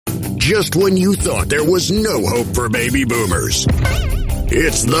just when you thought there was no hope for baby boomers.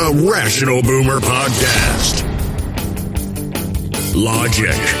 It's the Rational Boomer Podcast.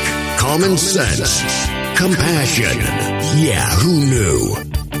 Logic, common sense, compassion. Yeah, who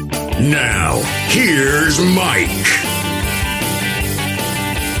knew? Now, here's Mike.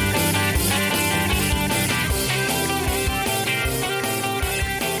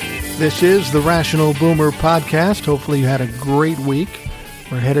 This is the Rational Boomer Podcast. Hopefully you had a great week.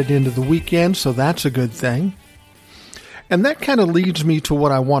 We're headed into the weekend, so that's a good thing. And that kind of leads me to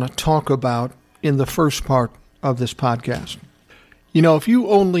what I want to talk about in the first part of this podcast. You know, if you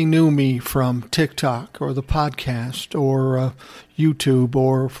only knew me from TikTok or the podcast or YouTube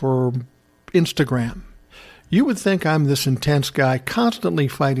or for Instagram, you would think I'm this intense guy constantly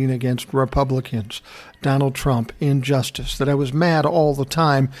fighting against Republicans, Donald Trump, injustice, that I was mad all the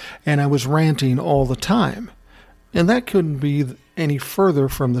time and I was ranting all the time. And that couldn't be any further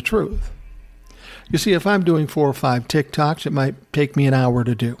from the truth. You see, if I'm doing 4 or 5 TikToks, it might take me an hour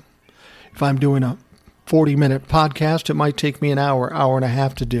to do. If I'm doing a 40-minute podcast, it might take me an hour, hour and a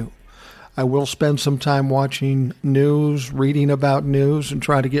half to do. I will spend some time watching news, reading about news, and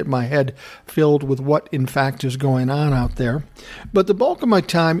try to get my head filled with what, in fact, is going on out there. But the bulk of my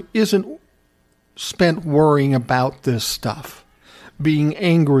time isn't spent worrying about this stuff, being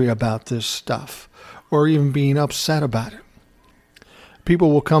angry about this stuff, or even being upset about it.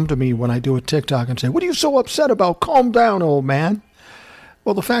 People will come to me when I do a TikTok and say, "What are you so upset about? Calm down, old man."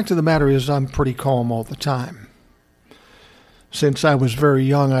 Well, the fact of the matter is I'm pretty calm all the time. Since I was very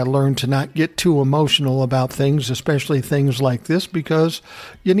young, I learned to not get too emotional about things, especially things like this, because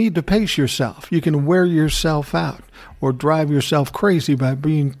you need to pace yourself. You can wear yourself out or drive yourself crazy by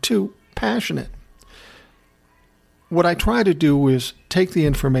being too passionate. What I try to do is take the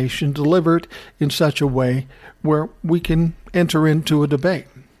information, deliver it in such a way where we can enter into a debate.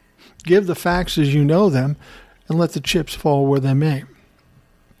 Give the facts as you know them and let the chips fall where they may.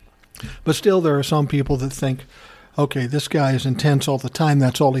 But still, there are some people that think, okay, this guy is intense all the time.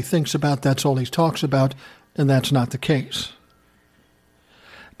 That's all he thinks about. That's all he talks about. And that's not the case.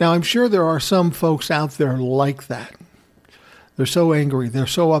 Now, I'm sure there are some folks out there like that. They're so angry, they're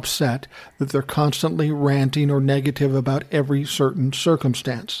so upset that they're constantly ranting or negative about every certain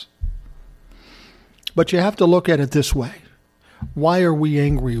circumstance. But you have to look at it this way. Why are we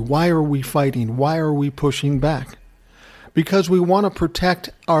angry? Why are we fighting? Why are we pushing back? Because we want to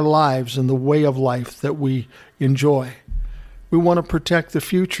protect our lives and the way of life that we enjoy. We want to protect the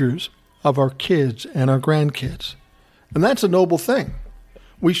futures of our kids and our grandkids. And that's a noble thing.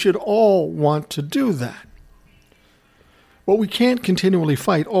 We should all want to do that. But we can't continually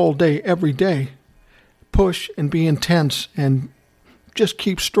fight all day, every day, push and be intense and just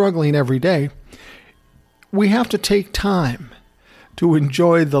keep struggling every day. We have to take time to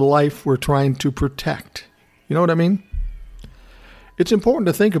enjoy the life we're trying to protect. You know what I mean? It's important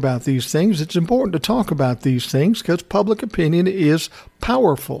to think about these things. It's important to talk about these things because public opinion is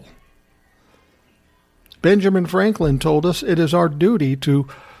powerful. Benjamin Franklin told us it is our duty to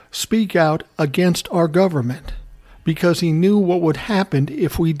speak out against our government, because he knew what would happen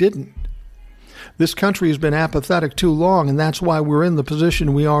if we didn't. This country has been apathetic too long, and that's why we're in the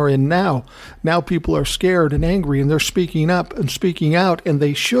position we are in now. Now people are scared and angry, and they're speaking up and speaking out, and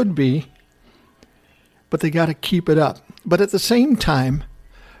they should be, but they got to keep it up. But at the same time,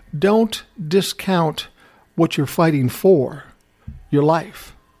 don't discount what you're fighting for, your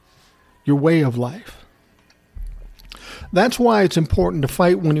life, your way of life. That's why it's important to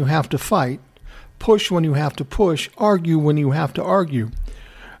fight when you have to fight, push when you have to push, argue when you have to argue.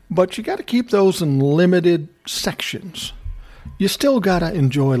 But you got to keep those in limited sections. You still got to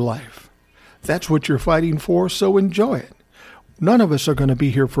enjoy life. That's what you're fighting for, so enjoy it. None of us are going to be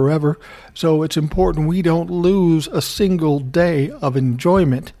here forever, so it's important we don't lose a single day of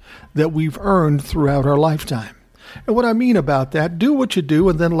enjoyment that we've earned throughout our lifetime. And what I mean about that, do what you do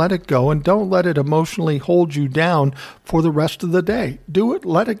and then let it go, and don't let it emotionally hold you down for the rest of the day. Do it,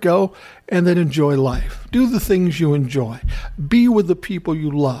 let it go, and then enjoy life. Do the things you enjoy. Be with the people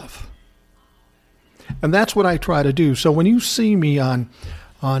you love. And that's what I try to do. So when you see me on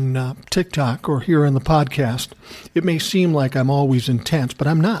TikTok or here on the podcast, it may seem like I'm always intense, but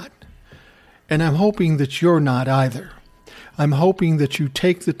I'm not. And I'm hoping that you're not either. I'm hoping that you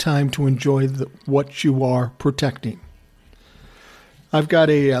take the time to enjoy what you are protecting. I've got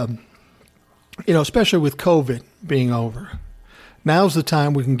especially with COVID being over, now's the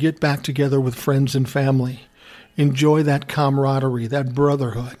time we can get back together with friends and family, enjoy that camaraderie, that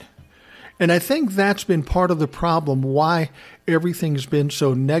brotherhood. And I think that's been part of the problem why everything's been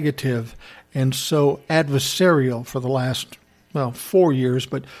so negative and so adversarial for the last 4 years,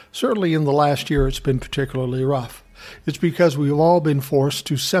 but certainly in the last year it's been particularly rough. It's because we've all been forced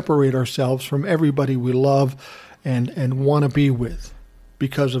to separate ourselves from everybody we love and want to be with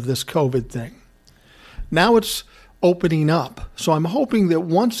because of this COVID thing. Now it's opening up. So I'm hoping that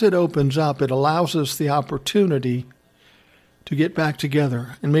once it opens up, it allows us the opportunity to get back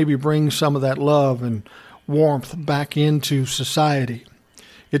together and maybe bring some of that love and warmth back into society.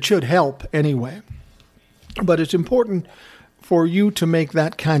 It should help anyway. But it's important for you to make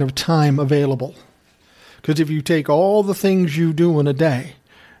that kind of time available. Because if you take all the things you do in a day,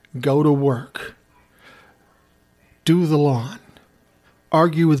 go to work, do the lawn,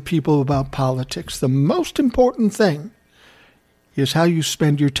 argue with people about politics, the most important thing is how you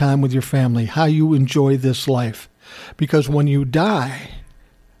spend your time with your family, how you enjoy this life. Because when you die,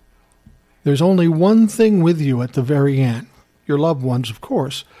 there's only one thing with you at the very end. Your loved ones, of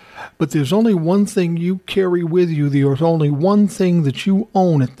course. But there's only one thing you carry with you. There's only one thing that you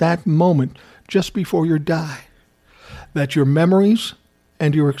own at that moment just before you die. That's your memories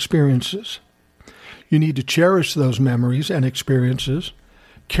and your experiences. You need to cherish those memories and experiences,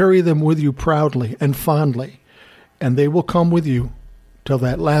 carry them with you proudly and fondly, and they will come with you till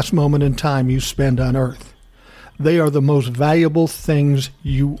that last moment in time you spend on earth. They are the most valuable things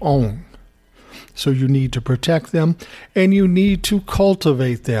you own. So you need to protect them, and you need to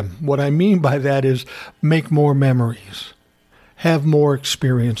cultivate them. What I mean by that is make more memories, have more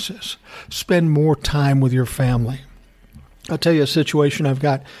experiences, spend more time with your family. I'll tell you a situation I've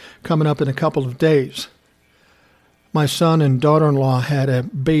got coming up in a couple of days. My son and daughter-in-law had a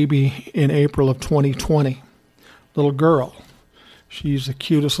baby in April of 2020, little girl. She's the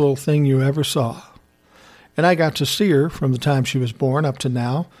cutest little thing you ever saw. And I got to see her from the time she was born up to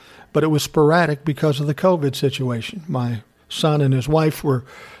now, but it was sporadic because of the COVID situation. My son and his wife were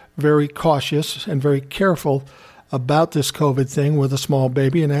very cautious and very careful about this COVID thing with a small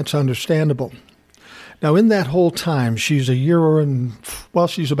baby, and that's understandable. Now, in that whole time, she's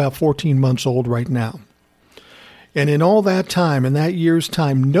she's about 14 months old right now. And in all that time, in that year's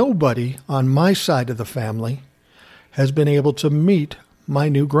time, nobody on my side of the family has been able to meet my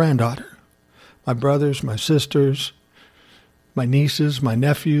new granddaughter. My brothers, my sisters, my nieces, my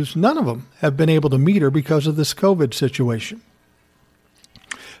nephews, none of them have been able to meet her because of this COVID situation.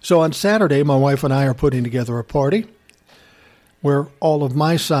 So on Saturday, my wife and I are putting together a party where all of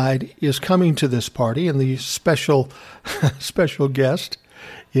my side is coming to this party, and the special guest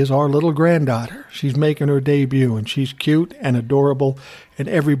is our little granddaughter. She's making her debut, and she's cute and adorable, and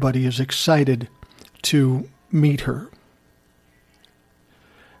everybody is excited to meet her.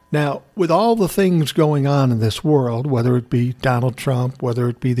 Now, with all the things going on in this world, whether it be Donald Trump, whether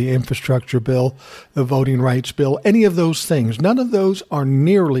it be the infrastructure bill, the voting rights bill, any of those things, none of those are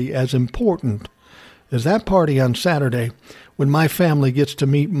nearly as important as that party on Saturday when my family gets to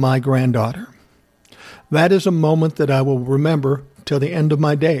meet my granddaughter. That is a moment that I will remember till the end of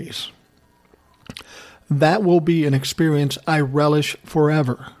my days. That will be an experience I relish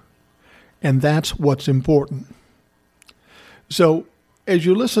forever, and that's what's important. So, as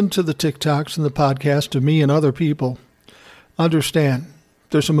you listen to the TikToks and the podcast to me and other people, understand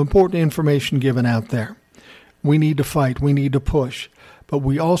there's some important information given out there. We need to fight. We need to push. But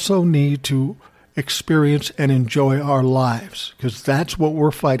we also need to experience and enjoy our lives, because that's what we're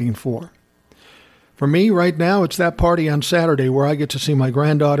fighting for. For me, right now, it's that party on Saturday where I get to see my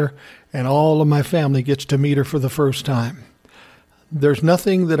granddaughter and all of my family gets to meet her for the first time. There's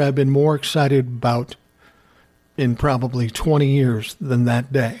nothing that I've been more excited about in probably 20 years than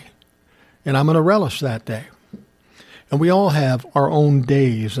that day. And I'm going to relish that day. And we all have our own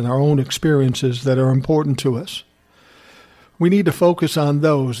days and our own experiences that are important to us. We need to focus on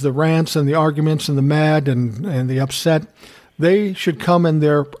those. The rants and the arguments and the mad and the upset, they should come in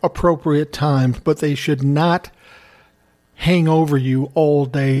their appropriate times, but they should not hang over you all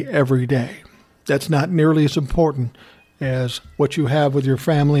day, every day. That's not nearly as important as what you have with your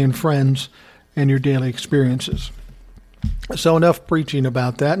family and friends and your daily experiences. So enough preaching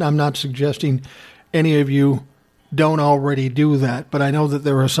about that, and I'm not suggesting any of you don't already do that, but I know that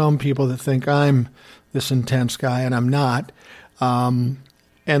there are some people that think I'm this intense guy, and I'm not. And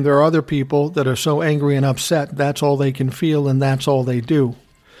there are other people that are so angry and upset, that's all they can feel, and that's all they do.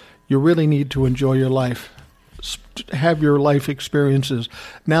 You really need to enjoy your life. Have your life experiences.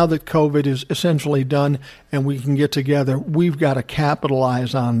 Now that COVID is essentially done and we can get together, we've got to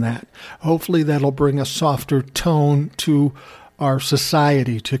capitalize on that. Hopefully that'll bring a softer tone to our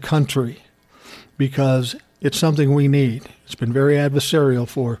society, to country, because it's something we need. It's been very adversarial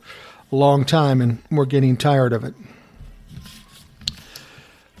for a long time, and we're getting tired of it.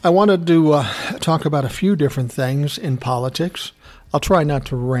 I wanted to talk about a few different things in politics. I'll try not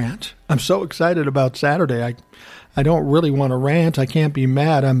to rant. I'm so excited about Saturday. I don't really want to rant. I can't be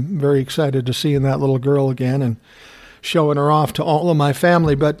mad. I'm very excited to seeing that little girl again and showing her off to all of my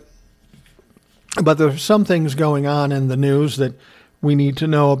family. But there's some things going on in the news that we need to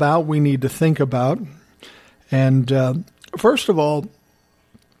know about, we need to think about. And first of all,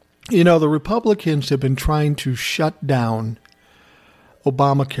 you know, the Republicans have been trying to shut down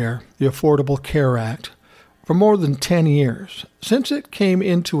Obamacare, the Affordable Care Act, for more than 10 years. Since it came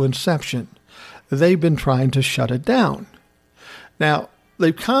into inception, they've been trying to shut it down. Now,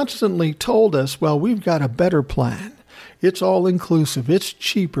 they've constantly told us, well, we've got a better plan. It's all inclusive. It's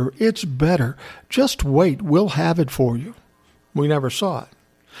cheaper. It's better. Just wait. We'll have it for you. We never saw it.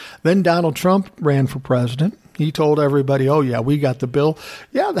 Then Donald Trump ran for president. He told everybody, oh, yeah, we got the bill.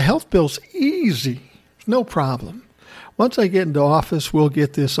 Yeah, the health bill's easy. No problem. Once I get into office, we'll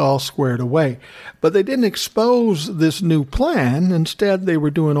get this all squared away. But they didn't expose this new plan. Instead, they were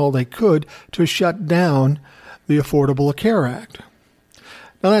doing all they could to shut down the Affordable Care Act.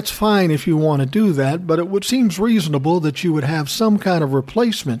 Now, that's fine if you want to do that, but it seems reasonable that you would have some kind of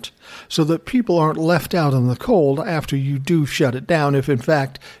replacement so that people aren't left out in the cold after you do shut it down, if in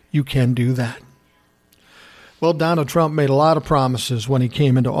fact you can do that. Well, Donald Trump made a lot of promises when he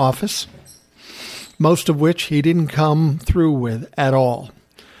came into office, most of which he didn't come through with at all.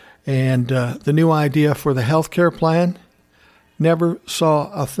 And the new idea for the health care plan, never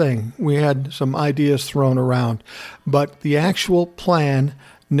saw a thing. We had some ideas thrown around, but the actual plan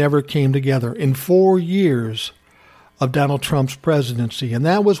never came together in 4 years of Donald Trump's presidency. And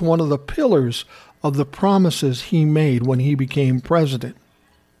that was one of the pillars of the promises he made when he became president.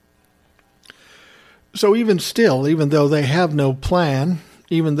 So even still, even though they have no plan,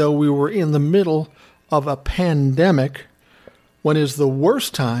 even though we were in the middle of a pandemic, when is the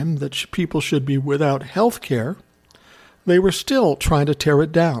worst time that people should be without health care, they were still trying to tear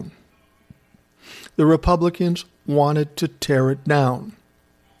it down. The Republicans wanted to tear it down.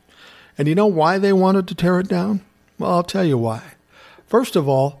 And you know why they wanted to tear it down? Well, I'll tell you why. First of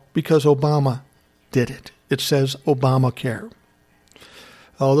all, because Obama did it. It says Obamacare.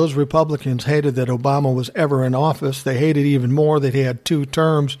 Oh, those Republicans hated that Obama was ever in office. They hated even more that he had 2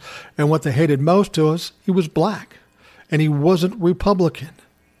 terms. And what they hated most to us, he was black. And he wasn't Republican.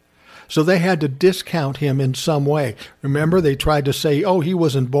 So they had to discount him in some way. Remember, they tried to say, oh, he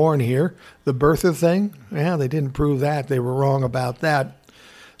wasn't born here. The birther thing? Yeah, they didn't prove that. They were wrong about that.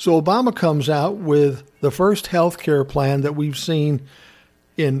 So Obama comes out with the first health care plan that we've seen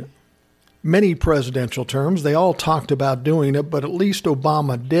in many presidential terms. They all talked about doing it, but at least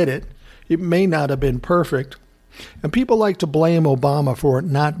Obama did it. It may not have been perfect. And people like to blame Obama for it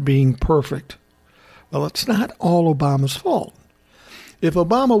not being perfect. Well, it's not all Obama's fault. If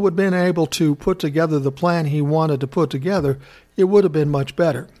Obama would have been able to put together the plan he wanted to put together, it would have been much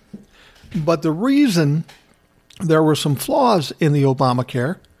better. But the reason there were some flaws in the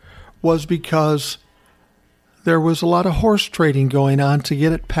Obamacare was because there was a lot of horse trading going on to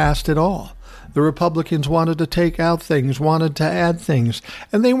get it passed at all. The Republicans wanted to take out things, wanted to add things,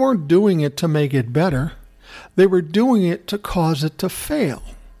 and they weren't doing it to make it better. They were doing it to cause it to fail.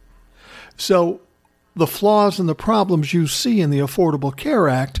 So the flaws and the problems you see in the Affordable Care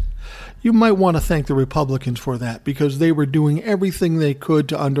Act, you might want to thank the Republicans for that, because they were doing everything they could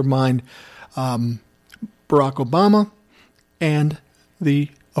to undermine Barack Obama and the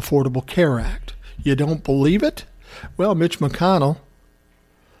Affordable Care Act. You don't believe it? Well, Mitch McConnell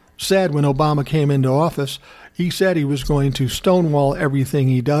said when Obama came into office, he said he was going to stonewall everything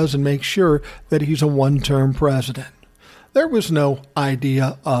he does and make sure that he's a one-term president. There was no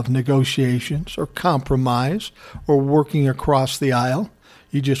idea of negotiations or compromise or working across the aisle.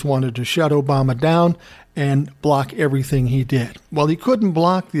 He just wanted to shut Obama down and block everything he did. Well, he couldn't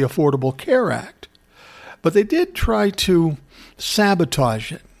block the Affordable Care Act, but they did try to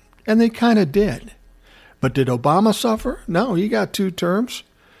sabotage it, and they kind of did. But did Obama suffer? No, he got 2 terms.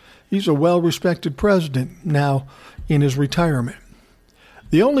 He's a well-respected president now in his retirement.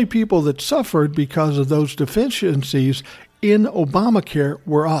 The only people that suffered because of those deficiencies in Obamacare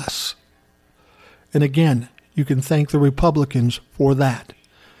were us. And again, you can thank the Republicans for that.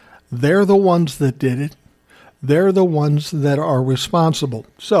 They're the ones that did it. They're the ones that are responsible.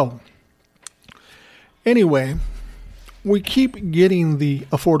 So, anyway, we keep getting the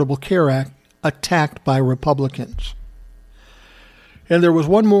Affordable Care Act attacked by Republicans. And there was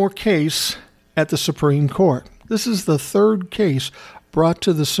one more case at the Supreme Court. This is the 3rd case brought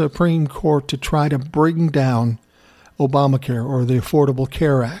to the Supreme Court to try to bring down Obamacare or the Affordable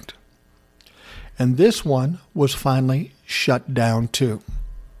Care Act. And this one was finally shut down too.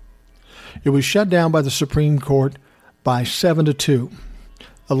 It was shut down by the Supreme Court by 7-2.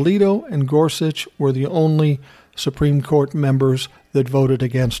 Alito and Gorsuch were the only Supreme Court members that voted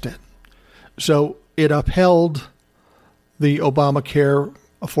against it. So it upheld the Obamacare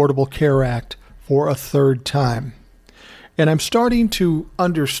Affordable Care Act for a third time. And I'm starting to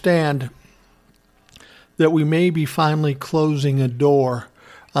understand that we may be finally closing a door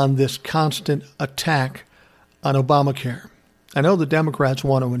on this constant attack on Obamacare. I know the Democrats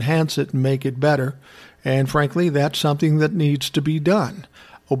want to enhance it and make it better, and frankly, that's something that needs to be done.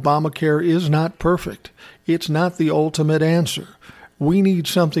 Obamacare is not perfect. It's not the ultimate answer. We need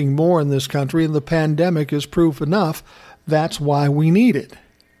something more in this country, and the pandemic is proof enough that's why we need it.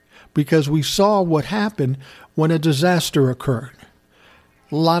 Because we saw what happened when a disaster occurred.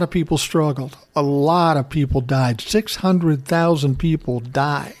 A lot of people struggled. A lot of people died. 600,000 people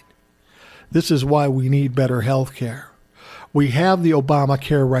died. This is why we need better health care. We have the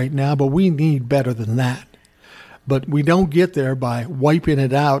Obamacare right now, but we need better than that. But we don't get there by wiping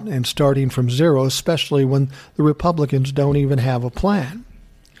it out and starting from zero, especially when the Republicans don't even have a plan.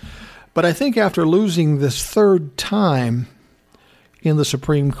 But I think after losing this third time in the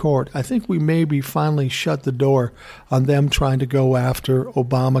Supreme Court, I think we maybe finally shut the door on them trying to go after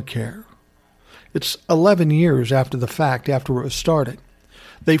Obamacare. It's 11 years after the fact, after it was started.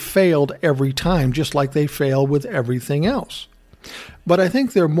 They failed every time, just like they fail with everything else. But I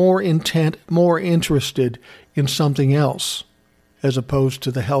think they're more intent, more interested in something else as opposed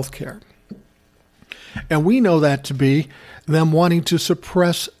to the health care. And we know that to be them wanting to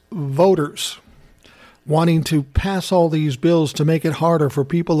suppress voters, wanting to pass all these bills to make it harder for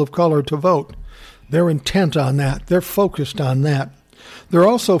people of color to vote. They're intent on that. They're focused on that. They're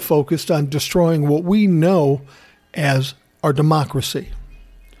also focused on destroying what we know as our democracy.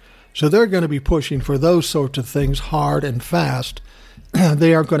 So they're going to be pushing for those sorts of things hard and fast.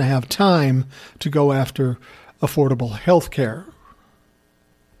 They aren't going to have time to go after affordable health care.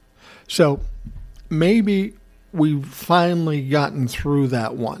 So maybe we've finally gotten through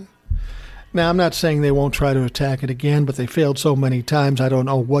that one. Now, I'm not saying they won't try to attack it again, but they failed so many times, I don't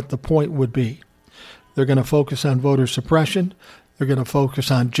know what the point would be. They're going to focus on voter suppression. They're going to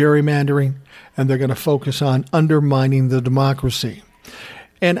focus on gerrymandering, and they're going to focus on undermining the democracy.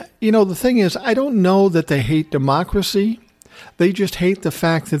 And, the thing is, I don't know that they hate democracy. They just hate the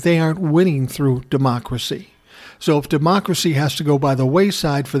fact that they aren't winning through democracy. So if democracy has to go by the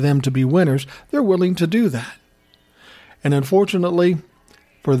wayside for them to be winners, they're willing to do that. And unfortunately,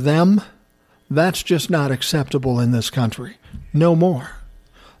 for them, that's just not acceptable in this country. No more.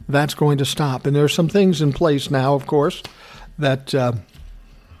 That's going to stop. And there are some things in place now, of course, that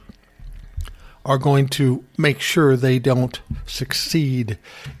are going to make sure they don't succeed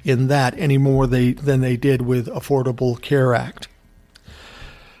in that any more than they did with Affordable Care Act.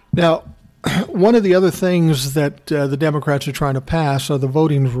 Now, one of the other things that the Democrats are trying to pass are the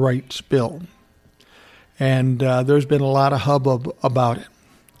voting rights bill. And there's been a lot of hubbub about it.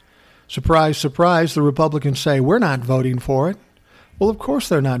 Surprise, surprise, the Republicans say, we're not voting for it. Well, of course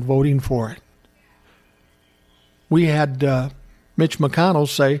they're not voting for it. We had Mitch McConnell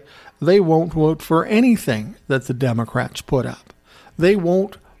say they won't vote for anything that the Democrats put up. They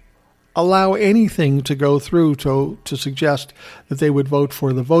won't allow anything to go through to suggest that they would vote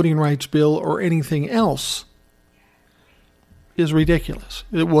for the voting rights bill or anything else is ridiculous.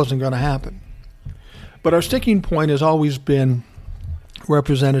 It wasn't going to happen. But our sticking point has always been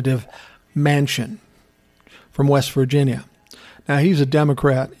Representative Manchin from West Virginia. Now, he's a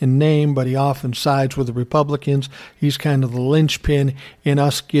Democrat in name, but he often sides with the Republicans. He's kind of the linchpin in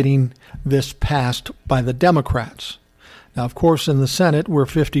us getting this passed by the Democrats. Now, of course, in the Senate, we're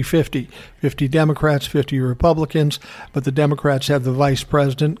 50-50. 50 Democrats, 50 Republicans, but the Democrats have the Vice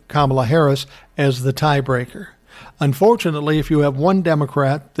President, Kamala Harris, as the tiebreaker. Unfortunately, if you have one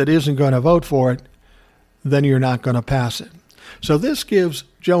Democrat that isn't going to vote for it, then you're not going to pass it. So this gives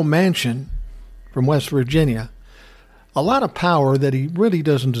Joe Manchin from West Virginia a lot of power that he really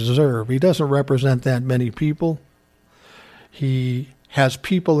doesn't deserve. He doesn't represent that many people. He has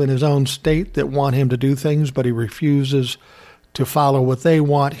people in his own state that want him to do things, but he refuses to follow what they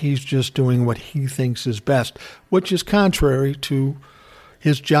want. He's just doing what he thinks is best, which is contrary to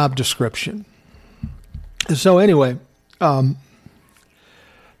his job description. So anyway,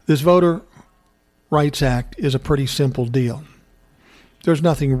 this Voter Rights Act is a pretty simple deal. There's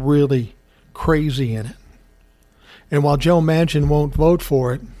nothing really crazy in it. And while Joe Manchin won't vote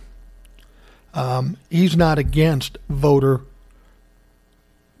for it, he's not against voter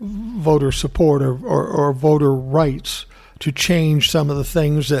support or voter rights to change some of the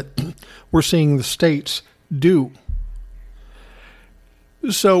things that we're seeing the states do.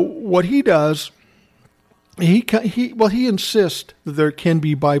 So what he does, he insists that there can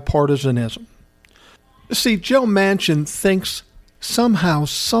be bipartisanism. See, Joe Manchin thinks somehow,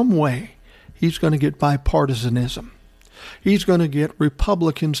 some way, he's going to get bipartisanism. He's going to get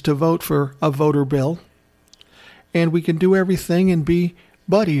Republicans to vote for a voter bill, and we can do everything and be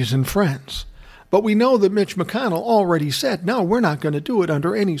buddies and friends. But we know that Mitch McConnell already said, no, we're not going to do it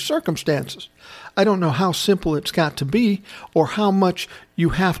under any circumstances. I don't know how simple it's got to be or how much you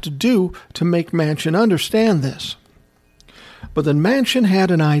have to do to make Manchin understand this. But then Manchin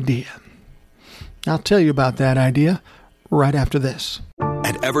had an idea. I'll tell you about that idea right after this.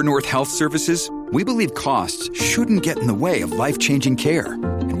 At Evernorth Health Services, we believe costs shouldn't get in the way of life-changing care,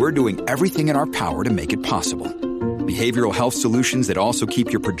 and we're doing everything in our power to make it possible. Behavioral health solutions that also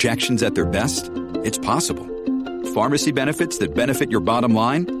keep your projections at their best? It's possible. Pharmacy benefits that benefit your bottom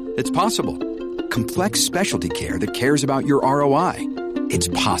line? It's possible. Complex specialty care that cares about your ROI? It's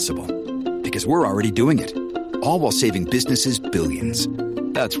possible. Because we're already doing it. All while saving businesses billions.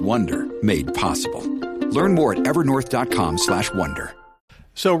 That's Wonder made possible. Learn more at evernorth.com/wonder.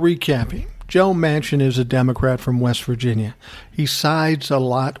 So recapping, Joe Manchin is a Democrat from West Virginia. He sides a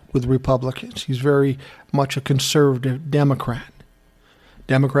lot with Republicans. He's very much a conservative Democrat.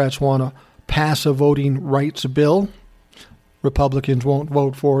 Democrats want to pass a voting rights bill. Republicans won't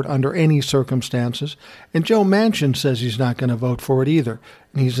vote for it under any circumstances. And Joe Manchin says he's not going to vote for it either.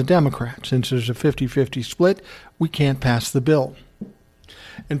 And he's a Democrat. Since there's a 50-50 split, we can't pass the bill.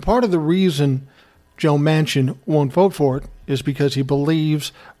 And part of the reason Joe Manchin won't vote for it is because he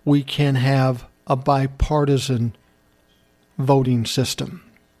believes we can have a bipartisan voting system.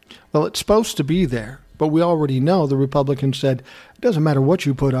 Well, it's supposed to be there, but we already know the Republicans said, it doesn't matter what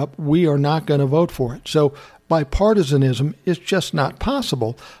you put up, we are not going to vote for it. So bipartisanism is just not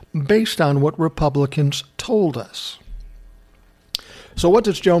possible based on what Republicans told us. So what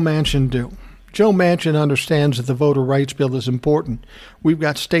does Joe Manchin do? Joe Manchin understands that the voter rights bill is important. We've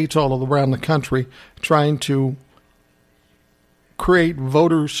got states all around the country trying to create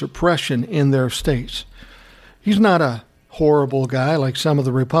voter suppression in their states. He's not a horrible guy like some of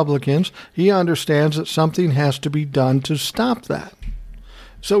the Republicans. He understands that something has to be done to stop that.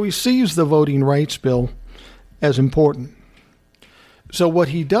 So he sees the voting rights bill as important. So what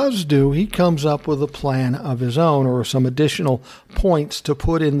he does do, he comes up with a plan of his own or some additional points to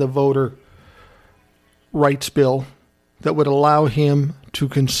put in the voter rights bill that would allow him to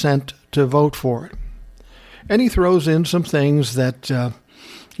consent to vote for it. And he throws in some things that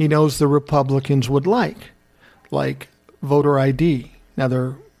he knows the Republicans would like voter ID. Now, there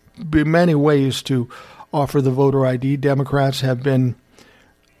are many ways to offer the voter ID. Democrats have been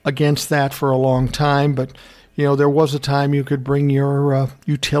against that for a long time, but there was a time you could bring your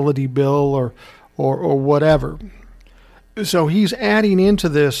utility bill or whatever. So he's adding into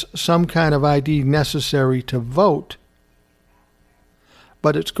this some kind of ID necessary to vote,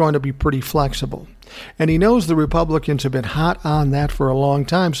 but it's going to be pretty flexible. And he knows the Republicans have been hot on that for a long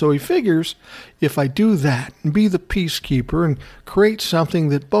time, so he figures if I do that and be the peacekeeper and create something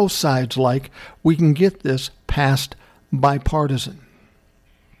that both sides like, we can get this passed bipartisan.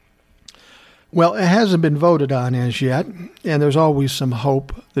 Well, it hasn't been voted on as yet, and there's always some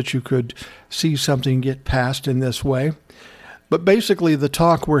hope that you could see something get passed in this way. But basically, the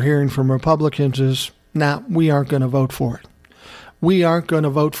talk we're hearing from Republicans is, we aren't going to vote for it. We aren't going to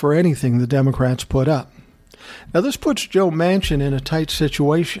vote for anything the Democrats put up. Now, this puts Joe Manchin in a tight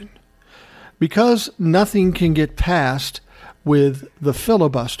situation. Because nothing can get passed with the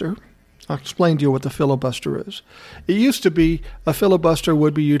filibuster, I'll explain to you what the filibuster is. It used to be a filibuster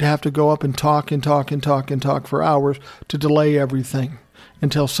would be you'd have to go up and talk and talk and talk and talk for hours to delay everything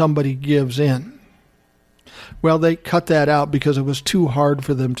until somebody gives in. Well, they cut that out because it was too hard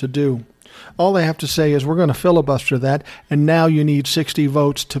for them to do. All they have to say is we're going to filibuster that, and now you need 60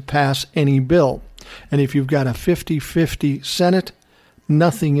 votes to pass any bill. And if you've got a 50-50 Senate,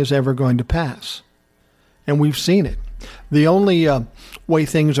 nothing is ever going to pass. And we've seen it. The only way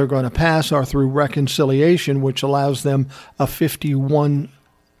things are going to pass are through reconciliation, which allows them a 51-vote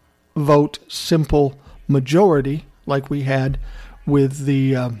simple majority, like we had with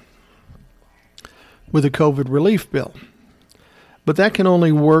the COVID relief bill. But that can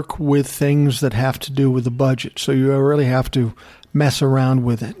only work with things that have to do with the budget. So you really have to mess around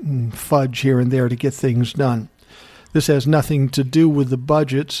with it and fudge here and there to get things done. This has nothing to do with the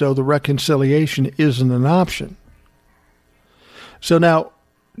budget, so the reconciliation isn't an option. So now,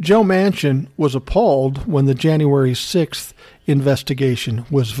 Joe Manchin was appalled when the January 6th investigation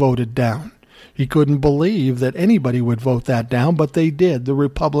was voted down. He couldn't believe that anybody would vote that down, but they did. The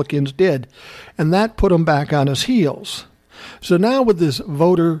Republicans did. And that put him back on his heels. So now with this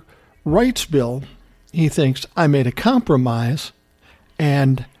voter rights bill, he thinks, I made a compromise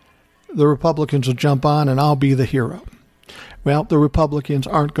and the Republicans will jump on and I'll be the hero. Well, the Republicans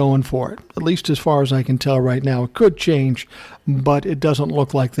aren't going for it, at least as far as I can tell right now. It could change, but it doesn't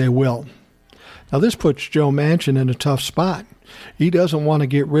look like they will. Now, this puts Joe Manchin in a tough spot. He doesn't want to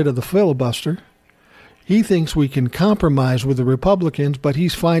get rid of the filibuster. He thinks we can compromise with the Republicans, but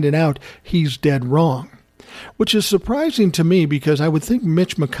he's finding out he's dead wrong, which is surprising to me because I would think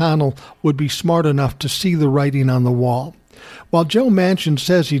Mitch McConnell would be smart enough to see the writing on the wall. While Joe Manchin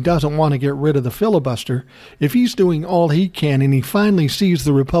says he doesn't want to get rid of the filibuster, if he's doing all he can and he finally sees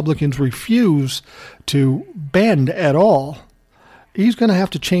the Republicans refuse to bend at all, he's going to have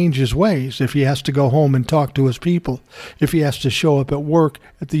to change his ways if he has to go home and talk to his people, if he has to show up at work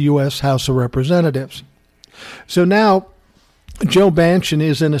at the U.S. House of Representatives. So now Joe Manchin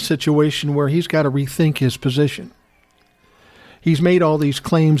is in a situation where he's got to rethink his position. He's made all these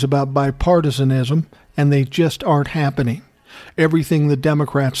claims about bipartisanism, and they just aren't happening. Everything the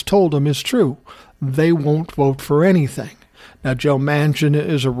Democrats told him is true. They won't vote for anything. Now, Joe Manchin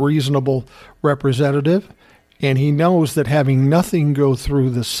is a reasonable representative, and he knows that having nothing go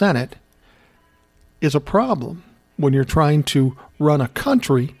through the Senate is a problem when you're trying to run a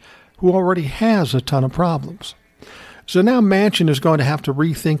country who already has a ton of problems. So now Manchin is going to have to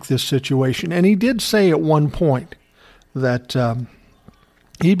rethink this situation. And he did say at one point that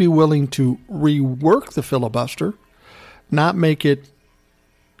he'd be willing to rework the filibuster, not make it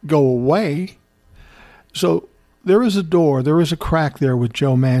go away. So there is a door, there is a crack there with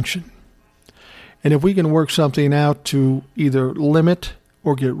Joe Manchin. And if we can work something out to either limit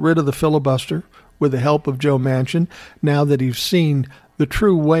or get rid of the filibuster with the help of Joe Manchin, now that he's seen the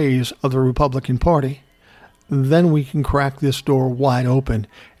true ways of the Republican Party, then we can crack this door wide open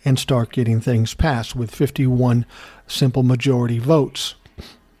and start getting things passed with 51 simple majority votes.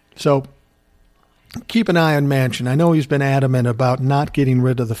 So keep an eye on Manchin. I know he's been adamant about not getting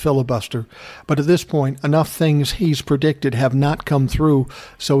rid of the filibuster, but at this point, enough things he's predicted have not come through,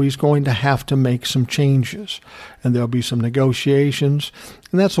 so he's going to have to make some changes. And there'll be some negotiations.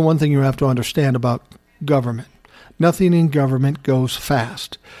 And that's the one thing you have to understand about government. Nothing in government goes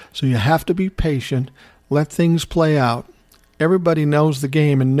fast. So you have to be patient, let things play out. Everybody knows the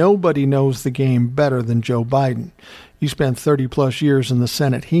game, and nobody knows the game better than Joe Biden. He spent 30-plus years in the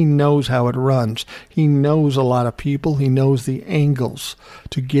Senate. He knows how it runs. He knows a lot of people. He knows the angles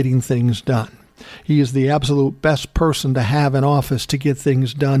to getting things done. He is the absolute best person to have in office to get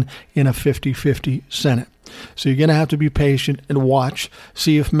things done in a 50-50 Senate. So you're going to have to be patient and watch,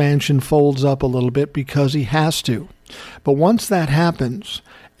 see if Manchin folds up a little bit because he has to. But once that happens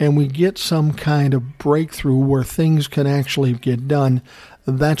and we get some kind of breakthrough where things can actually get done,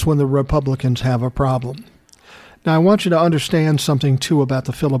 that's when the Republicans have a problem. Now, I want you to understand something, too, about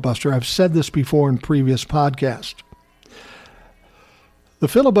the filibuster. I've said this before in previous podcasts. The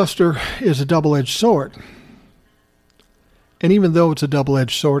filibuster is a double-edged sword. And even though it's a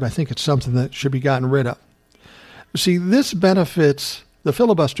double-edged sword, I think it's something that should be gotten rid of. See, the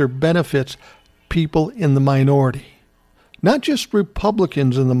filibuster benefits people in the minority. Not just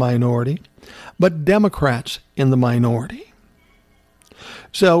Republicans in the minority, but Democrats in the minority.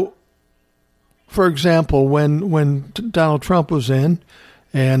 So, for example, when Donald Trump was in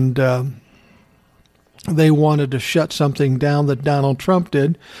and they wanted to shut something down that Donald Trump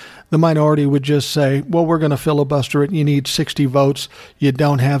did, the minority would just say, well, we're going to filibuster it. You need 60 votes. You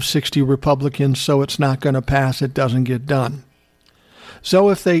don't have 60 Republicans, so it's not going to pass. It doesn't get done. So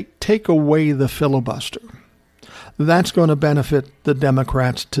if they take away the filibuster, that's going to benefit the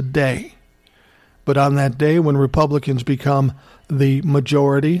Democrats today. But on that day when Republicans become the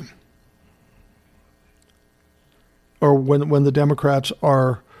majority, or when the Democrats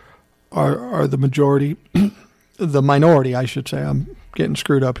are the majority, the minority, I should say. I'm getting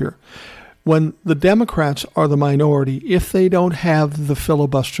screwed up here. When the Democrats are the minority, if they don't have the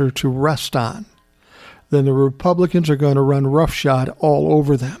filibuster to rest on, then the Republicans are going to run roughshod all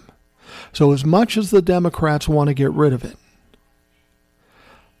over them. So as much as the Democrats want to get rid of it,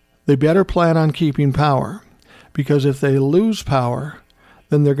 they better plan on keeping power, because if they lose power,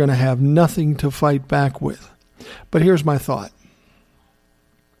 then they're going to have nothing to fight back with. But here's my thought.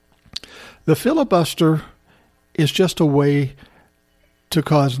 The filibuster is just a way to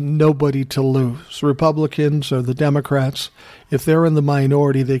cause nobody to lose. Republicans or the Democrats, if they're in the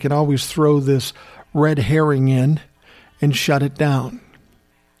minority, they can always throw this red herring in and shut it down.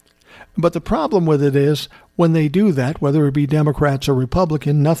 But the problem with it is when they do that, whether it be Democrats or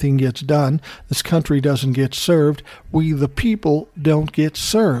Republican, nothing gets done. This country doesn't get served. We, the people, don't get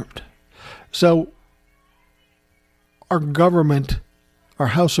served. So our government, our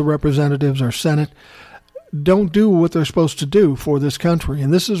House of Representatives, our Senate, don't do what they're supposed to do for this country.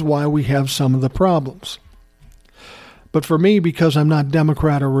 And this is why we have some of the problems. But for me, because I'm not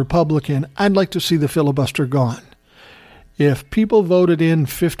Democrat or Republican, I'd like to see the filibuster gone. If people voted in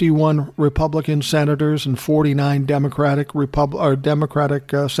 51 Republican senators and 49 Democratic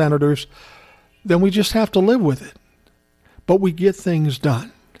senators, then we just have to live with it. But we get things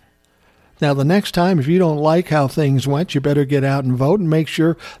done. Now, the next time, if you don't like how things went, you better get out and vote and make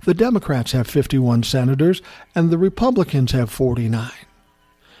sure the Democrats have 51 senators and the Republicans have 49.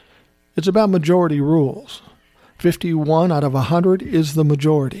 It's about majority rules. 51 out of 100 is the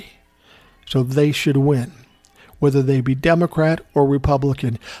majority. So they should win, whether they be Democrat or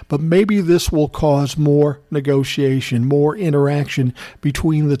Republican. But maybe this will cause more negotiation, more interaction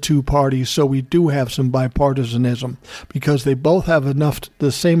between the two parties, so we do have some bipartisanism, because they both have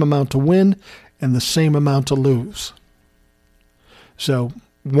the same amount to win and the same amount to lose. So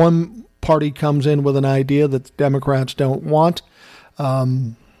one party comes in with an idea that the Democrats don't want.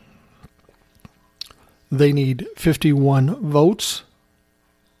 They need 51 votes.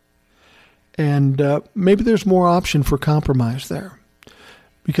 And maybe there's more option for compromise there,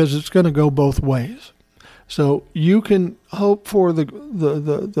 because it's going to go both ways. So you can hope for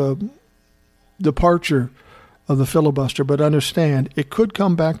the departure of the filibuster, but understand it could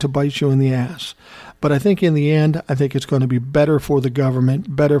come back to bite you in the ass. But I think in the end, I think it's going to be better for the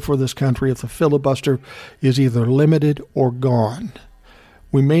government, better for this country if the filibuster is either limited or gone.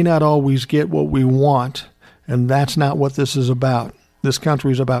 We may not always get what we want, and that's not what this is about. This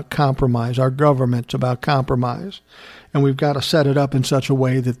country is about compromise. Our government's about compromise. And we've got to set it up in such a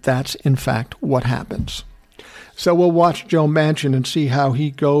way that that's, in fact, what happens. So we'll watch Joe Manchin and see how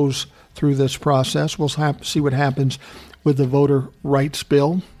he goes through this process. We'll see what happens with the voter rights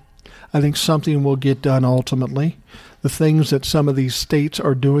bill. I think something will get done ultimately. The things that some of these states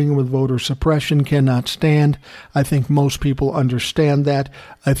are doing with voter suppression cannot stand. I think most people understand that.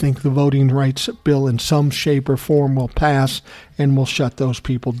 I think the voting rights bill in some shape or form will pass and will shut those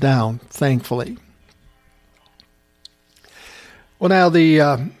people down, thankfully. Well, now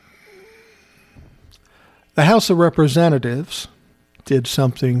the House of Representatives did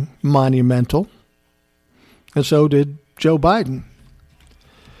something monumental, and so did Joe Biden.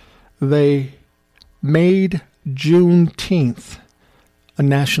 They made Juneteenth a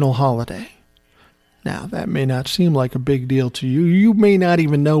national holiday. Now, that may not seem like a big deal to you. You may not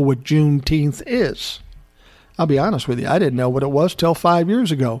even know what Juneteenth is. I'll be honest with you, I didn't know what it was till 5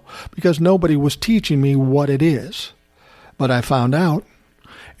 years ago, because nobody was teaching me what it is. But I found out.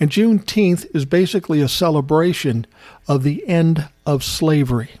 And Juneteenth is basically a celebration of the end of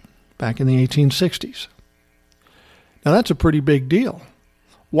slavery back in the 1860s. Now, that's a pretty big deal.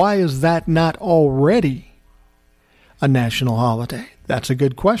 Why is that not already a national holiday? That's a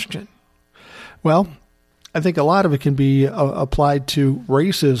good question. Well, I think a lot of it can be applied to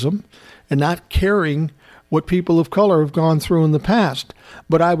racism and not caring what people of color have gone through in the past.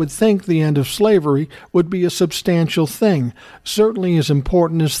 But I would think the end of slavery would be a substantial thing, certainly as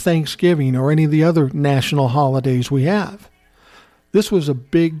important as Thanksgiving or any of the other national holidays we have. This was a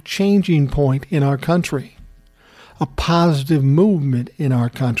big changing point in our country, a positive movement in our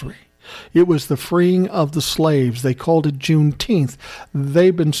country. It was the freeing of the slaves. They called it Juneteenth.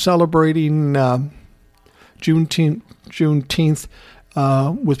 They've been celebrating Juneteenth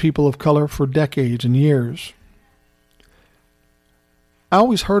with people of color for decades and years. I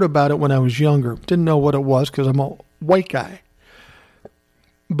always heard about it when I was younger. Didn't know what it was because I'm a white guy.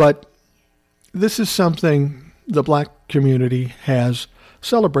 But this is something the black community has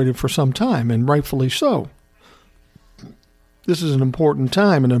celebrated for some time, and rightfully so. This is an important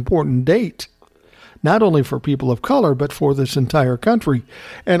time, an important date, not only for people of color, but for this entire country.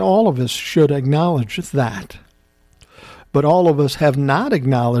 And all of us should acknowledge that. But all of us have not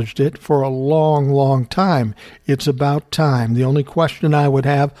acknowledged it for a long, long time. It's about time. The only question I would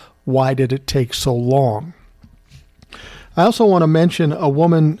have, why did it take so long? I also want to mention a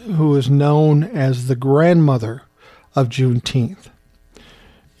woman who is known as the grandmother of Juneteenth.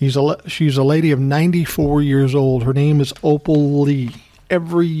 She's a lady of 94 years old. Her name is Opal Lee.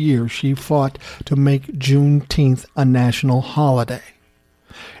 Every year she fought to make Juneteenth a national holiday.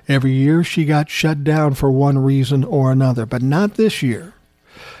 Every year she got shut down for one reason or another, but not this year.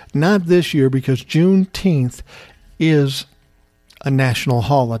 Not this year, because Juneteenth is a national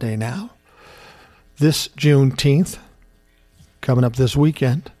holiday now. This Juneteenth, coming up this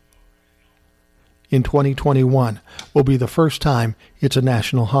weekend, in 2021, will be the first time it's a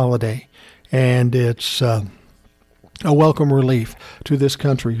national holiday. And it's a welcome relief to this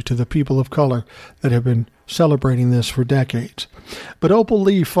country, to the people of color that have been celebrating this for decades. But Opal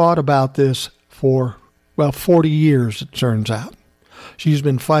Lee fought about this for, 40 years, it turns out. She's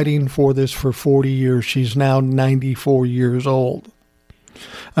been fighting for this for 40 years. She's now 94 years old.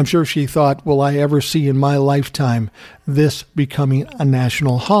 I'm sure she thought, will I ever see in my lifetime this becoming a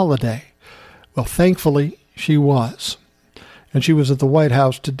national holiday? Well, thankfully, she was. And she was at the White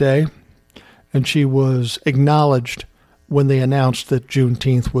House today, and she was acknowledged when they announced that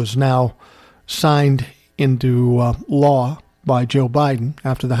Juneteenth was now signed into law by Joe Biden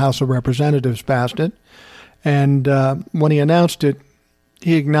after the House of Representatives passed it. And when he announced it,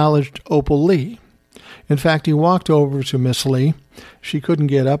 he acknowledged Opal Lee. In fact, he walked over to Miss Lee. She couldn't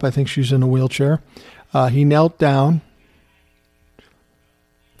get up. I think she's in a wheelchair. He knelt down,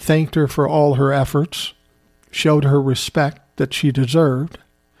 thanked her for all her efforts, showed her respect that she deserved,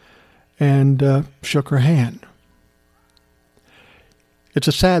 and shook her hand. It's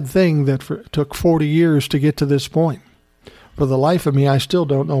a sad thing that it took 40 years to get to this point. For the life of me, I still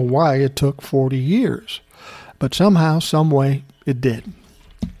don't know why it took 40 years. But somehow, some way, it did.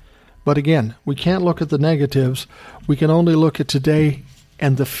 But again, we can't look at the negatives. We can only look at today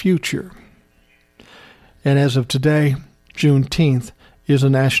and the future. And as of today, Juneteenth is a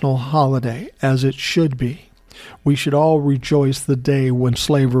national holiday, as it should be. We should all rejoice the day when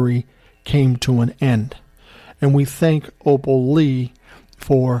slavery came to an end. And we thank Opal Lee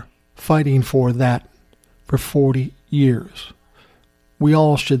for fighting for that for 40 years. We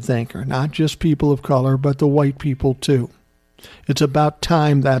all should thank her, not just people of color, but the white people too. It's about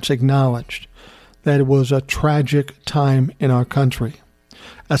time that's acknowledged, that it was a tragic time in our country,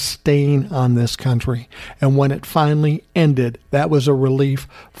 a stain on this country. And when it finally ended, that was a relief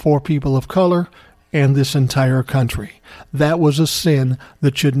for people of color and this entire country. That was a sin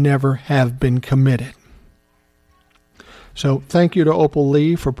that should never have been committed. So thank you to Opal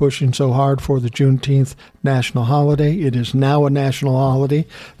Lee for pushing so hard for the Juneteenth national holiday. It is now a national holiday,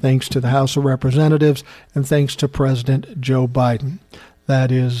 thanks to the House of Representatives and thanks to President Joe Biden. That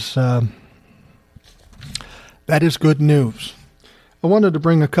is good news. I wanted to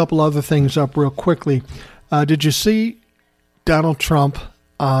bring a couple other things up real quickly. Did you see Donald Trump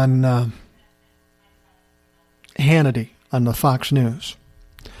on Hannity on the Fox News?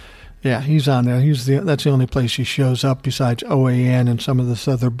 Yeah, he's on there. That's the only place he shows up besides OAN and some of this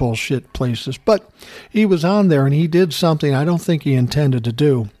other bullshit places. But he was on there and he did something I don't think he intended to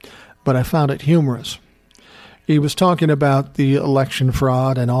do, but I found it humorous. He was talking about the election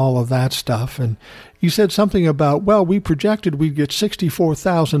fraud and all of that stuff, and he said something about, well, we projected we'd get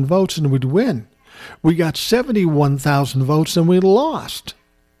 64,000 votes and we'd win. We got 71,000 votes and we lost.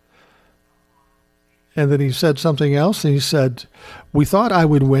 And then he said something else, and he said, we thought I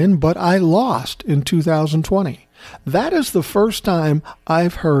would win, but I lost in 2020. That is the first time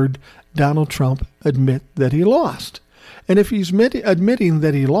I've heard Donald Trump admit that he lost. And if he's admitting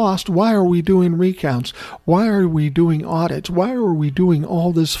that he lost, why are we doing recounts? Why are we doing audits? Why are we doing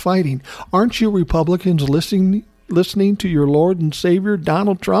all this fighting? Aren't you Republicans listening to your Lord and Savior,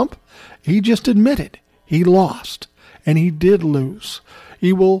 Donald Trump? He just admitted he lost, and he did lose.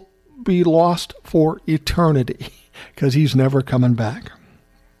 He will be lost for eternity because he's never coming back.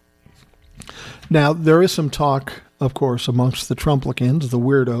 Now, there is some talk, of course, amongst the Trumplicans, the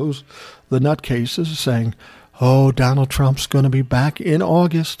weirdos, the nutcases, saying, oh, Donald Trump's going to be back in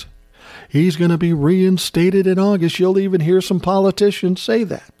August. He's going to be reinstated in August. You'll even hear some politicians say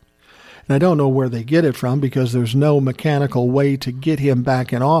that. And I don't know where they get it from because there's no mechanical way to get him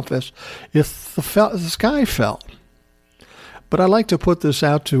back in office if the sky fell. But I'd like to put this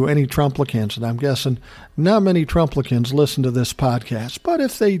out to any Trumplicans, and I'm guessing not many Trumplicans listen to this podcast, but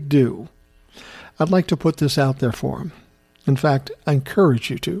if they do, I'd like to put this out there for them. In fact, I encourage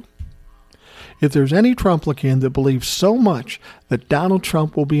you to. If there's any Trumplican that believes so much that Donald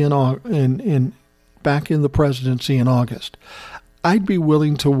Trump will be back in the presidency in August, I'd be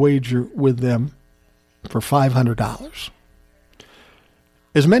willing to wager with them for $500.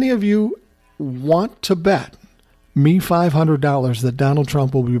 As many of you want to bet me $500 that Donald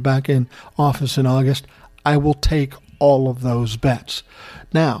Trump will be back in office in August, I will take all of those bets.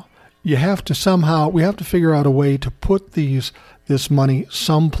 Now, we have to figure out a way to put this money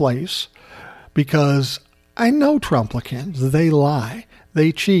someplace, because I know Trumplicans. They lie.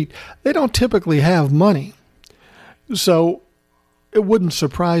 They cheat. They don't typically have money. So it wouldn't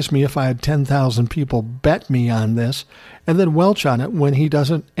surprise me if I had 10,000 people bet me on this and then welch on it when he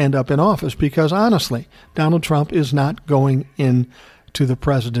doesn't end up in office, because honestly, Donald Trump is not going into the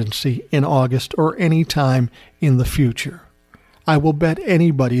presidency in August or any time in the future. I will bet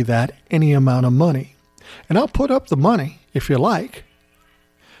anybody that, any amount of money. And I'll put up the money if you like,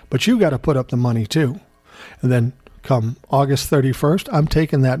 but you got to put up the money too. And then come August 31st, I'm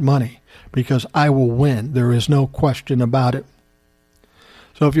taking that money because I will win. There is no question about it.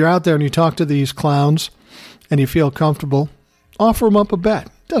 So if you're out there and you talk to these clowns and you feel comfortable, offer them up a bet.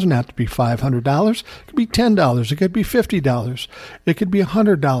 It doesn't have to be $500. It could be $10. It could be $50. It could be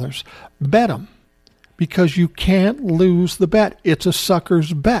 $100. Bet them because you can't lose the bet. It's a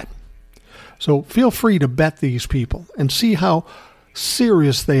sucker's bet. So feel free to bet these people and see how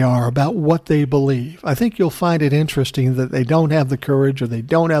serious they are about what they believe. I think you'll find it interesting that they don't have the courage or they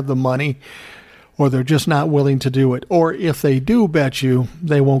don't have the money or they're just not willing to do it. Or if they do bet you,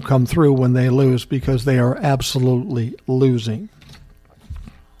 they won't come through when they lose because they are absolutely losing.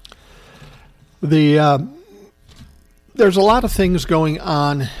 There's a lot of things going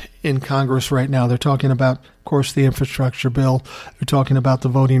on in Congress right now. They're talking about, of course, the infrastructure bill. They're talking about the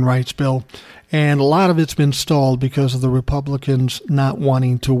voting rights bill. And a lot of it's been stalled because of the Republicans not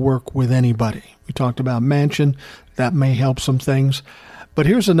wanting to work with anybody. We talked about Manchin. That may help some things. But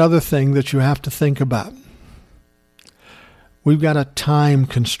here's another thing that you have to think about. We've got a time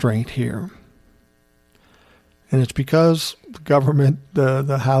constraint here. And it's because the government,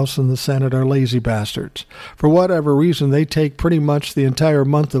 the House and the Senate are lazy bastards. For whatever reason, they take pretty much the entire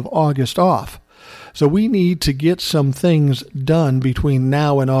month of August off. So we need to get some things done between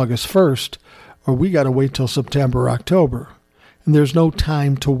now and August 1st, or we got to wait till September, October. And there's no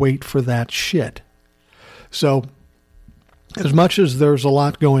time to wait for that shit. So as much as there's a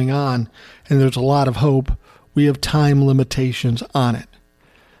lot going on and there's a lot of hope, we have time limitations on it.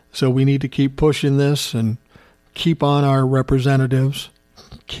 So we need to keep pushing this and keep on our representatives,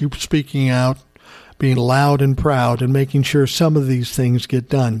 keep speaking out, being loud and proud, and making sure some of these things get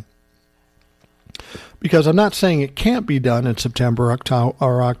done. Because I'm not saying it can't be done in September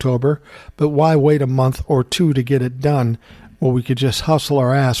or October, but why wait a month or two to get it done? Well, we could just hustle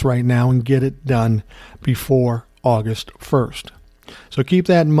our ass right now and get it done before August 1st. So keep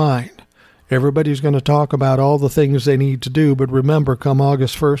that in mind. Everybody's going to talk about all the things they need to do, but remember, come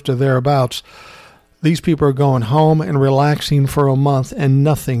August 1st or thereabouts, these people are going home and relaxing for a month and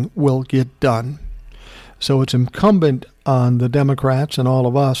nothing will get done. So it's incumbent on the Democrats and all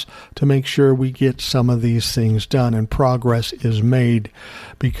of us to make sure we get some of these things done and progress is made,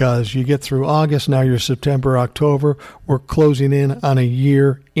 because you get through August, now you're September, October, we're closing in on a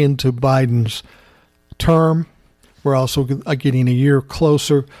year into Biden's term. We're also getting a year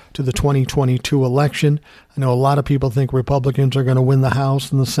closer to the 2022 election. I know a lot of people think Republicans are going to win the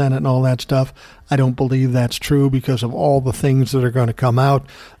House and the Senate and all that stuff. I don't believe that's true because of all the things that are going to come out.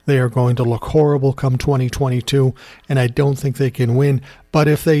 They are going to look horrible come 2022, and I don't think they can win. But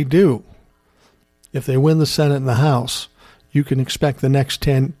if they do, if they win the Senate and the House, you can expect the next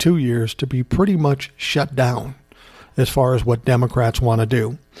 2 years to be pretty much shut down as far as what Democrats want to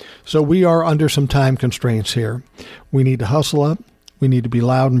do. So we are under some time constraints here. We need to hustle up. We need to be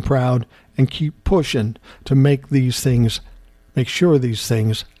loud and proud and keep pushing to make sure these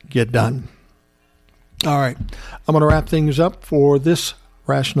things get done. All right. I'm going to wrap things up for this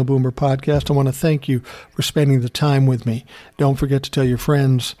Rational Boomer podcast. I want to thank you for spending the time with me. Don't forget to tell your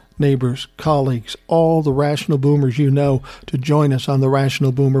friends, neighbors, colleagues, all the Rational Boomers you know to join us on the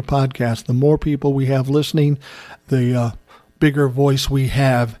Rational Boomer podcast. The more people we have listening, the bigger voice we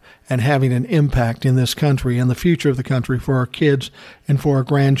have and having an impact in this country and the future of the country for our kids and for our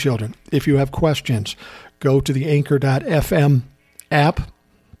grandchildren. If you have questions, go to the Anchor.fm app.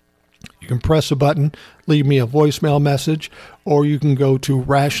 You can press a button, leave me a voicemail message, or you can go to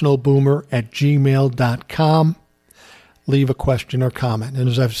rationalboomer@gmail.com. Leave a question or comment. And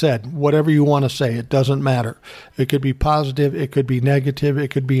as I've said, whatever you want to say, it doesn't matter. It could be positive, it could be negative, it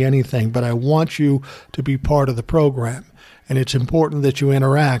could be anything, but I want you to be part of the program. And it's important that you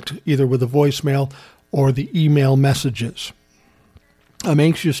interact either with the voicemail or the email messages. I'm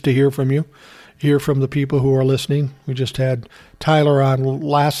anxious to hear from you, hear from the people who are listening. We just had Tyler on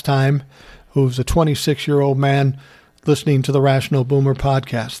last time, who's a 26-year-old man listening to the Rational Boomer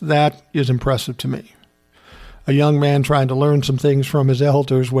podcast. That is impressive to me. A young man trying to learn some things from his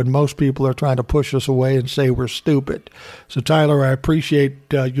elders when most people are trying to push us away and say we're stupid. So, Tyler, I appreciate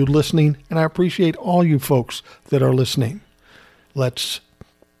you listening, and I appreciate all you folks that are listening. Let's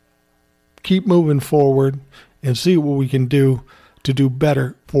keep moving forward and see what we can do to do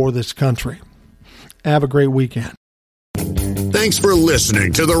better for this country. Have a great weekend. Thanks for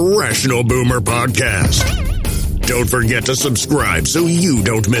listening to the Rational Boomer podcast. Don't forget to subscribe so you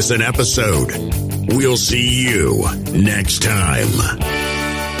don't miss an episode. We'll see you next time.